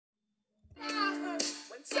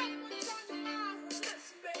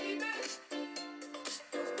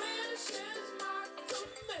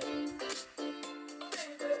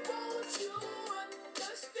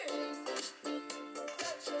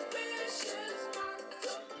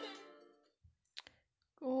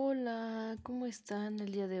están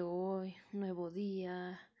el día de hoy? Nuevo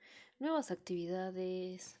día, nuevas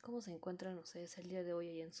actividades. ¿Cómo se encuentran ustedes el día de hoy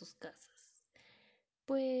ahí en sus casas?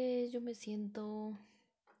 Pues yo me siento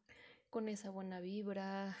con esa buena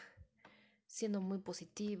vibra, siendo muy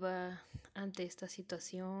positiva ante esta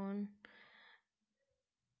situación,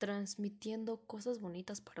 transmitiendo cosas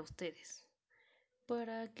bonitas para ustedes,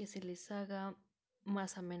 para que se les haga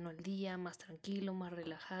más ameno el día, más tranquilo, más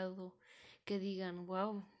relajado, que digan,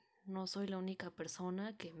 wow, no soy la única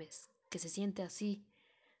persona que se siente así,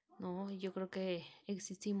 ¿no? Yo creo que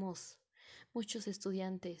existimos muchos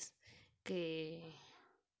estudiantes que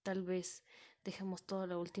tal vez dejemos toda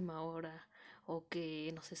la última hora o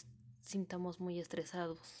que sintamos muy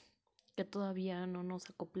estresados, que todavía no nos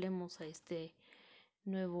acoplemos a este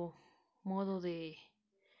nuevo modo de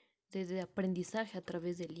aprendizaje a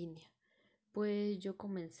través de línea. Pues yo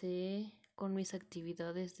comencé con mis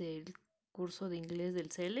actividades del curso de inglés del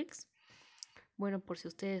CELEX. Bueno, por si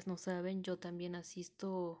ustedes no saben, yo también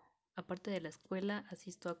asisto, aparte de la escuela,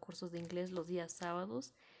 asisto a cursos de inglés los días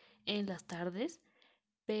sábados en las tardes,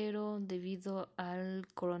 pero debido al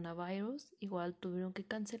coronavirus, igual tuvieron que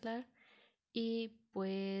cancelar y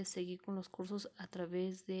pues seguí con los cursos a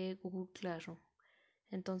través de Google Classroom.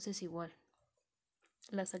 Entonces igual,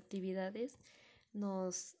 las actividades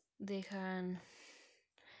nos dejan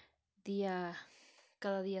día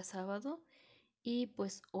cada día sábado y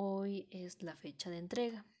pues hoy es la fecha de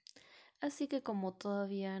entrega. Así que como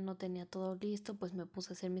todavía no tenía todo listo, pues me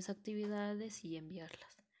puse a hacer mis actividades y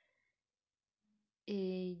enviarlas.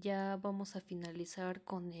 Ya vamos a finalizar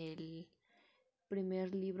con el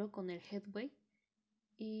primer libro, con el Headway.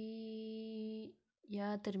 Y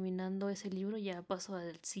ya terminando ese libro ya paso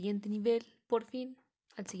al siguiente nivel, por fin,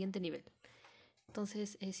 al siguiente nivel.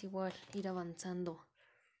 Entonces es igual ir avanzando.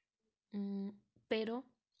 Pero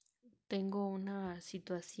tengo una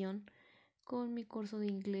situación con mi curso de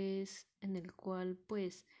inglés en el cual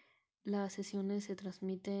pues las sesiones se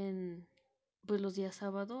transmiten pues los días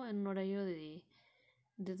sábado en un horario de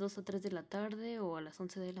 2 a 3 de la tarde o a las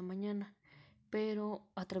 11 de la mañana, pero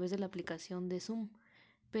a través de la aplicación de Zoom.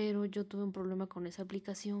 Pero yo tuve un problema con esa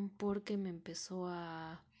aplicación porque me empezó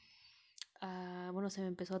bueno, se me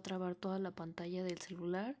empezó a trabar toda la pantalla del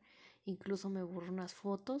celular, incluso me borró unas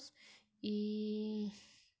fotos y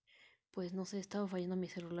pues no sé, estaba fallando mi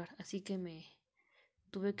celular, así que me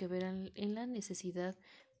tuve que ver en la necesidad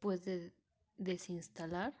pues de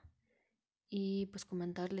desinstalar y pues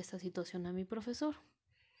comentarle esta situación a mi profesor.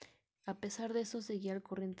 A pesar de eso, seguí al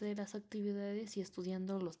corriente de las actividades y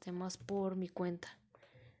estudiando los temas por mi cuenta,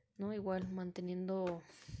 ¿no? Igual manteniendo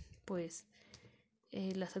pues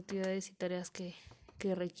las actividades y tareas que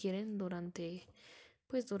requieren durante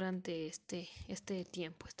este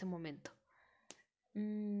tiempo, este momento.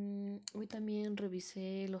 Hoy también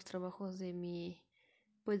revisé los trabajos de mi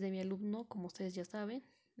alumno, como ustedes ya saben,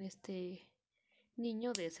 este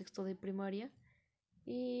niño de sexto de primaria,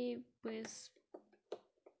 y pues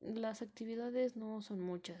las actividades no son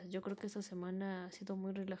muchas. Yo creo que esta semana ha sido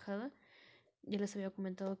muy relajada. Ya les había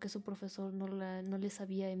comentado que su profesor no les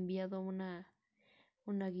había enviado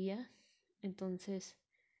una guía, entonces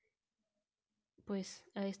pues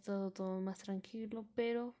ha estado todo más tranquilo,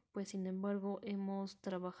 pero pues sin embargo hemos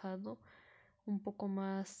trabajado un poco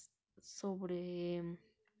más sobre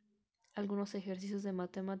algunos ejercicios de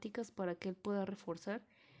matemáticas para que él pueda reforzar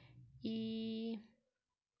y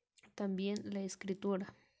también la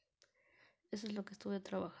escritura. Eso es lo que estuve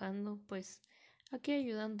trabajando, pues aquí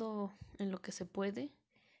ayudando en lo que se puede,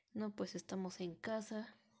 ¿no? Pues estamos en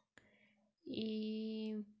casa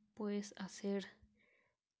y pues hacer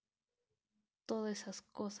todas esas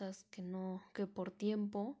cosas que por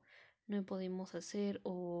tiempo no podemos hacer,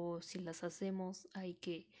 o si las hacemos hay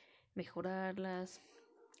que mejorarlas.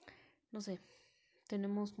 No sé,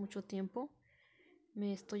 tenemos mucho tiempo.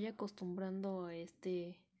 Me estoy acostumbrando a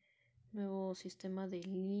este nuevo sistema de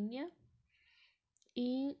línea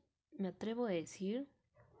y me atrevo a decir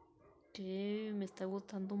que me está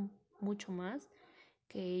gustando mucho más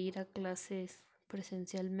que ir a clases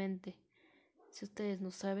presencialmente. Si ustedes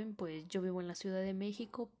no saben, pues yo vivo en la Ciudad de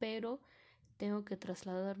México, pero tengo que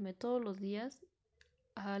trasladarme todos los días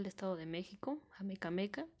al Estado de México, a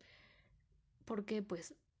Mecameca, porque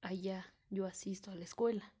pues allá yo asisto a la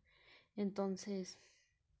escuela. Entonces,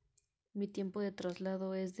 mi tiempo de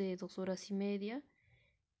traslado es de 2 horas y media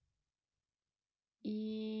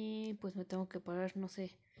y pues me tengo que parar, no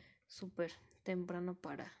sé, súper temprano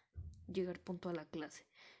para llegar puntual a la clase.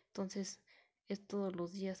 Entonces, es todos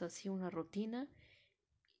los días así una rutina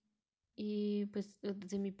y pues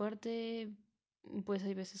de mi parte, pues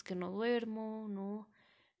hay veces que no duermo, ¿no?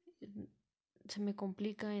 Se me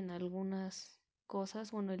complica en algunas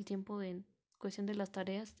cosas, bueno, el tiempo de cuestión de las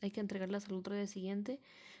tareas, hay que entregarlas al otro día siguiente,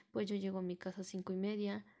 pues yo llego a mi casa a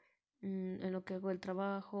 5:30, en lo que hago el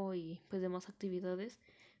trabajo y pues demás actividades,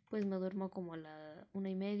 pues me duermo como a la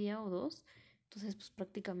 1:30 o 2, entonces pues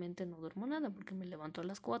prácticamente no duermo nada porque me levanto a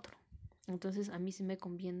las 4. Entonces a mí sí me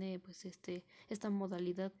conviene pues esta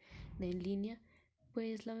modalidad de en línea,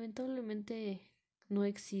 pues lamentablemente no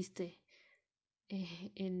existe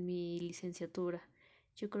en mi licenciatura.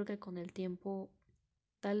 Yo creo que con el tiempo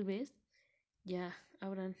tal vez ya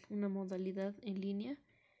habrán una modalidad en línea,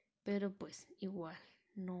 pero pues igual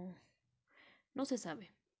no, no se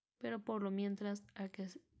sabe. Pero por lo mientras hay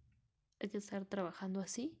que estar trabajando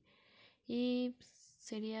así. Y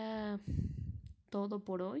sería todo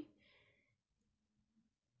por hoy.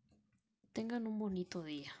 Tengan un bonito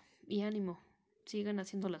día. Y ánimo, sigan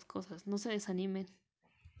haciendo las cosas, no se desanimen.